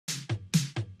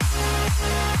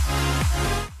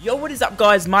Yo, what is up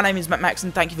guys, my name is MACMACS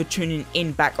and thank you for tuning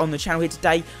in back on the channel here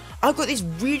today. I've got this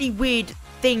really weird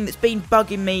thing that's been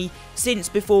bugging me since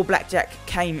before Blackjack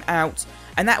came out,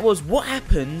 and that was what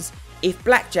happens if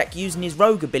Blackjack, using his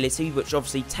rogue ability, which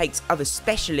obviously takes other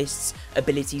specialists'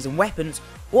 abilities and weapons,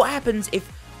 what happens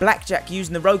if Blackjack,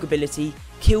 using the rogue ability,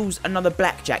 kills another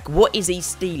Blackjack? What is he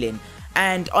stealing?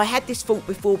 And I had this thought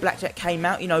before Blackjack came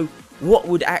out, you know, what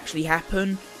would actually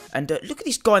happen? And look at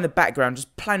this guy in the background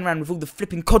just playing around with all the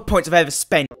flipping COD points I've ever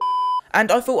spent. And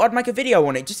I thought I'd make a video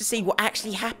on it just to see what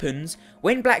actually happens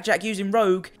when Blackjack, using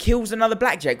Rogue, kills another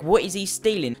Blackjack. What is he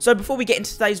stealing? So before we get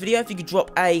into today's video, if you could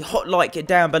drop a hot like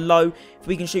down below, if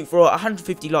we can shoot for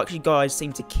 150 likes, you guys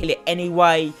seem to kill it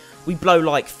anyway. We blow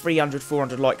like 300,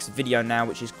 400 likes a video now,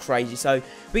 which is crazy. So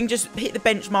if we can just hit the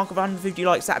benchmark of 150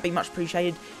 likes, that'd be much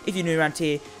appreciated. If you're new around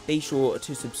here, be sure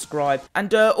to subscribe.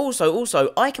 And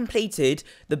also, I completed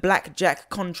the Blackjack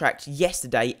contract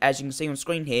yesterday, as you can see on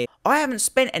screen here. I haven't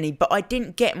spent any, but I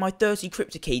didn't get my 30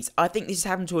 crypto keys. I think this has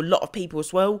happened to a lot of people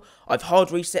as well. I've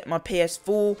hard reset my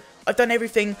PS4. I've done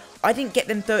everything. I didn't get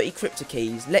them 30 crypto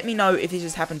keys. Let me know if this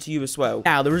has happened to you as well.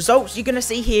 Now, the results you're going to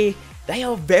see here, they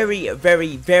are very,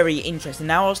 very, very interesting.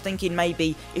 Now, I was thinking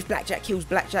maybe if Blackjack kills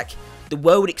Blackjack, the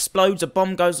world explodes, a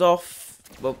bomb goes off.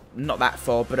 Well, not that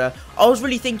far, but I was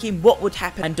really thinking what would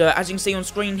happen. And as you can see on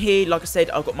screen here, like I said,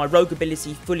 I've got my rogue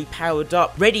ability fully powered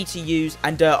up, ready to use,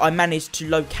 and I managed to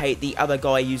locate the other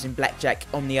guy using Blackjack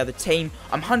on the other team.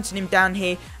 I'm hunting him down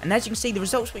here, and as you can see, the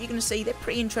results, what you're going to see, they're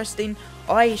pretty interesting.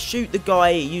 I shoot the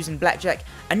guy using Blackjack,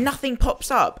 and nothing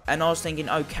pops up, and I was thinking,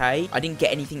 okay, I didn't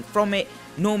get anything from it.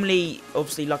 Normally,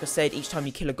 obviously, like I said, each time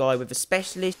you kill a guy with a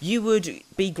specialist, you would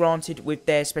be granted with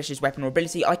their specialist weapon or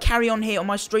ability. I carry on here on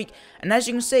my streak, and as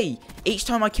you can see, each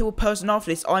time I kill a person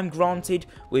after this, I'm granted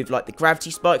with, like, the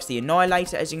gravity spikes, the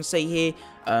annihilator, as you can see here.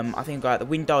 I think I go out the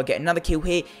window, I get another kill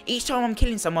here. Each time I'm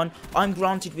killing someone, I'm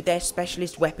granted with their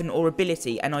specialist weapon or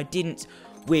ability, and I didn't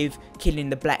with killing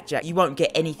the Blackjack. You won't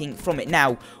get anything from it.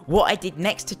 Now, what I did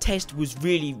next to test was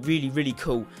really, really, really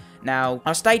cool. Now,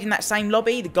 I stayed in that same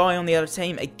lobby, the guy on the other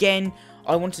team, again,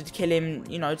 I wanted to kill him,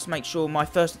 you know, to make sure my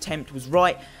first attempt was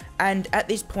right, and at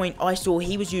this point, I saw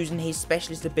he was using his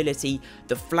specialist ability,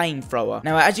 the flamethrower.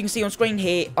 Now, as you can see on screen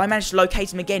here, I managed to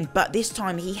locate him again, but this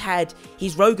time he had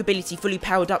his rogue ability fully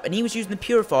powered up, and he was using the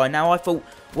purifier. Now, I thought,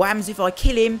 what happens if I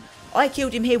kill him? I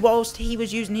killed him here whilst he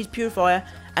was using his purifier,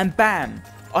 and bam!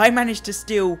 I managed to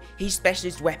steal his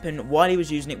specialist weapon while he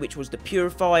was using it, which was the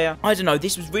purifier. I don't know,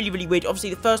 this was really, really weird. Obviously,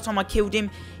 the first time I killed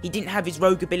him, he didn't have his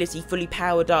rogue ability fully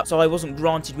powered up, so I wasn't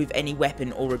granted with any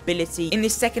weapon or ability. In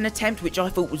this second attempt, which I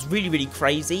thought was really, really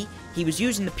crazy, he was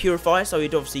using the purifier, so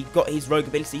he'd obviously got his rogue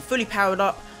ability fully powered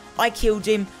up. I killed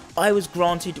him. I was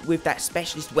granted with that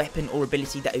specialist weapon or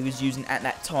ability that he was using at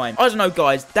that time. I don't know,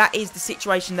 guys. That is the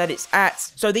situation that it's at.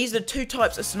 So these are the two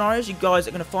types of scenarios you guys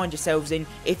are going to find yourselves in.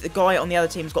 If the guy on the other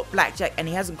team has got Blackjack and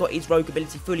he hasn't got his rogue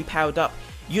ability fully powered up,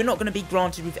 you're not going to be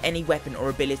granted with any weapon or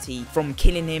ability from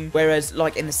killing him. Whereas,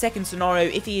 like in the second scenario,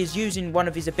 if he is using one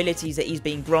of his abilities that he's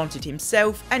being granted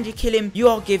himself and you kill him, you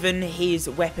are given his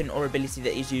weapon or ability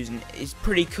that he's using. It's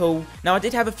pretty cool. Now, I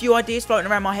did have a few ideas floating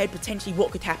around my head, potentially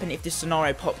what could happen if this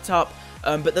scenario popped up.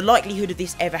 But the likelihood of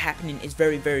this ever happening is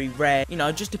very, very rare. You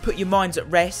know, just to put your minds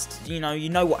at rest, you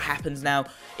know what happens now.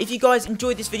 If you guys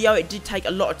enjoyed this video, it did take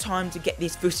a lot of time to get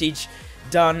this footage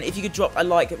done. If you could drop a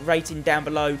like rating down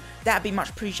below, that'd be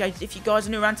much appreciated. If you guys are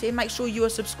new around here, make sure you are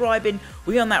subscribing.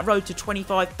 We're on that road to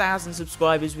 25,000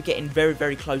 subscribers. We're getting very,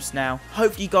 very close now.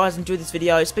 Hopefully you guys enjoyed this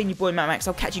video. It's been your boy MACMACS.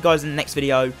 I'll catch you guys in the next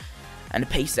video, and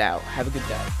peace out. Have a good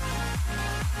day.